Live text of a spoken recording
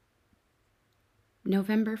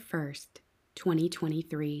November 1st,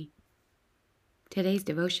 2023. Today's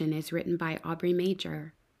devotion is written by Aubrey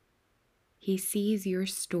Major. He sees your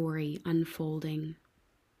story unfolding.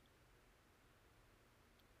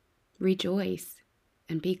 Rejoice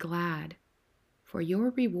and be glad, for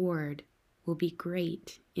your reward will be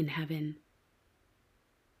great in heaven.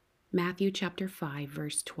 Matthew chapter 5,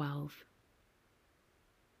 verse 12.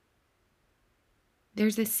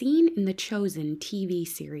 There's a scene in the Chosen TV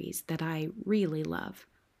series that I really love.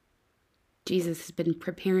 Jesus has been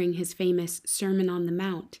preparing his famous Sermon on the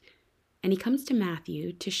Mount, and he comes to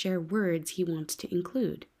Matthew to share words he wants to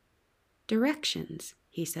include. Directions,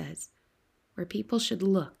 he says, where people should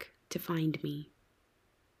look to find me.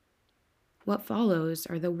 What follows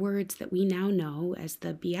are the words that we now know as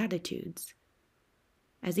the Beatitudes.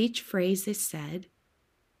 As each phrase is said,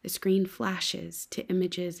 the screen flashes to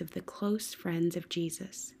images of the close friends of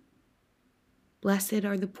Jesus. Blessed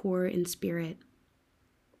are the poor in spirit.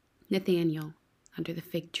 Nathanael under the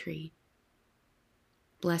fig tree.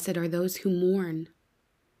 Blessed are those who mourn.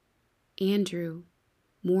 Andrew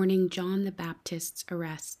mourning John the Baptist's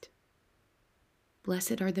arrest.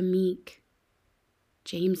 Blessed are the meek.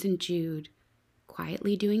 James and Jude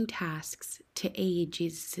quietly doing tasks to aid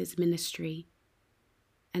Jesus' ministry.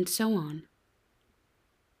 And so on.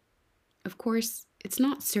 Of course, it's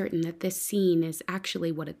not certain that this scene is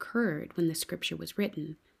actually what occurred when the scripture was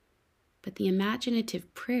written, but the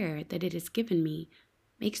imaginative prayer that it has given me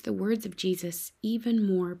makes the words of Jesus even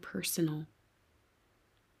more personal.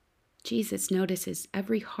 Jesus notices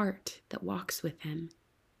every heart that walks with him.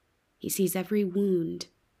 He sees every wound,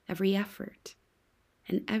 every effort,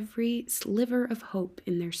 and every sliver of hope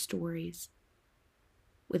in their stories.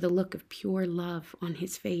 With a look of pure love on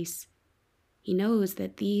his face, he knows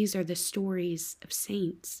that these are the stories of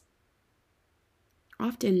saints.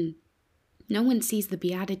 Often, no one sees the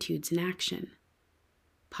Beatitudes in action.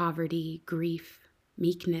 Poverty, grief,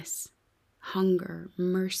 meekness, hunger,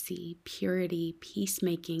 mercy, purity,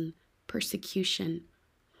 peacemaking, persecution.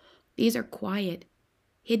 These are quiet,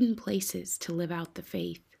 hidden places to live out the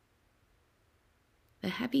faith. The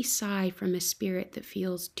heavy sigh from a spirit that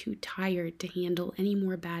feels too tired to handle any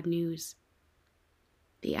more bad news.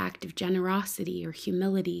 The act of generosity or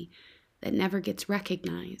humility that never gets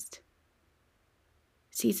recognized.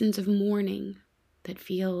 Seasons of mourning that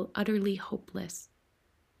feel utterly hopeless.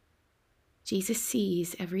 Jesus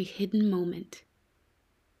sees every hidden moment,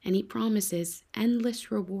 and he promises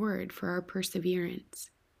endless reward for our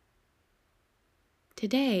perseverance.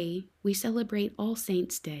 Today, we celebrate All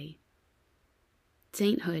Saints' Day.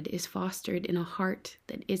 Sainthood is fostered in a heart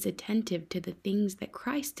that is attentive to the things that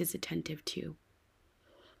Christ is attentive to.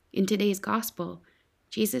 In today's gospel,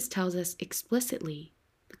 Jesus tells us explicitly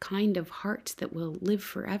the kind of heart that will live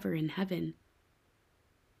forever in heaven.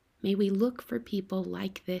 May we look for people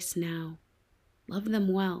like this now, love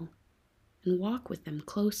them well, and walk with them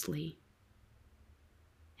closely.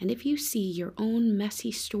 And if you see your own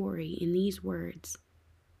messy story in these words,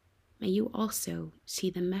 may you also see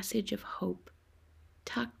the message of hope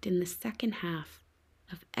tucked in the second half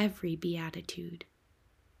of every beatitude.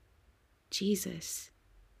 Jesus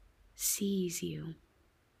sees you.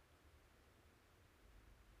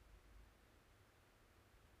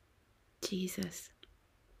 Jesus,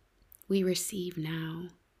 we receive now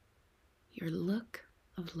your look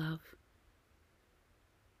of love.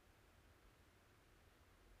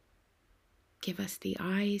 Give us the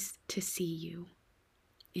eyes to see you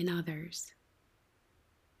in others,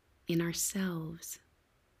 in ourselves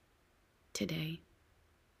today.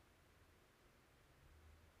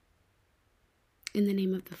 In the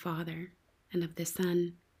name of the Father, and of the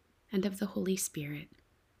Son, and of the Holy Spirit.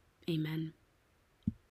 Amen.